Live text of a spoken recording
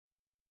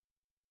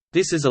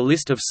This is a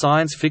list of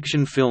science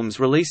fiction films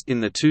released in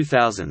the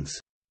 2000s.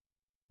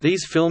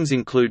 These films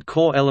include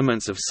core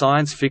elements of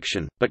science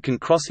fiction, but can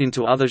cross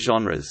into other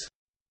genres.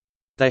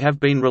 They have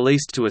been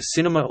released to a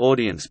cinema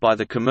audience by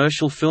the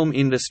commercial film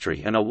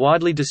industry and are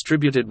widely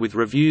distributed with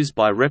reviews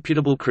by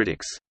reputable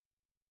critics.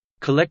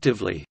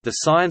 Collectively, the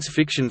science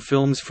fiction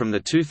films from the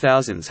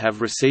 2000s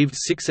have received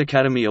 6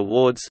 Academy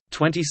Awards,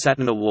 20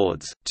 Saturn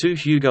Awards, 2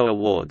 Hugo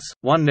Awards,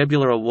 1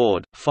 Nebula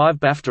Award, 5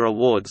 BAFTA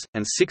Awards,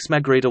 and 6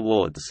 Magritte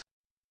Awards.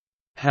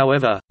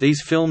 However,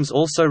 these films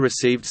also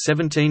received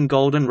 17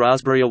 Golden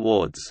Raspberry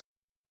Awards.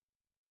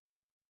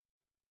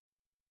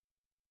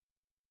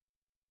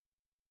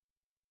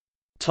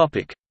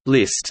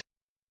 List.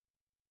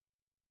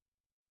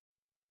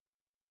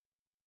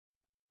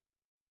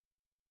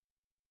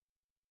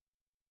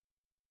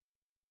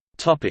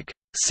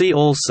 See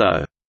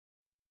also: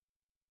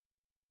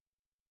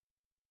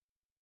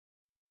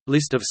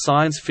 List of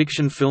science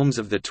fiction films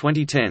of the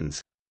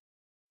 2010s.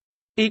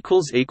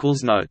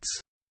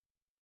 Notes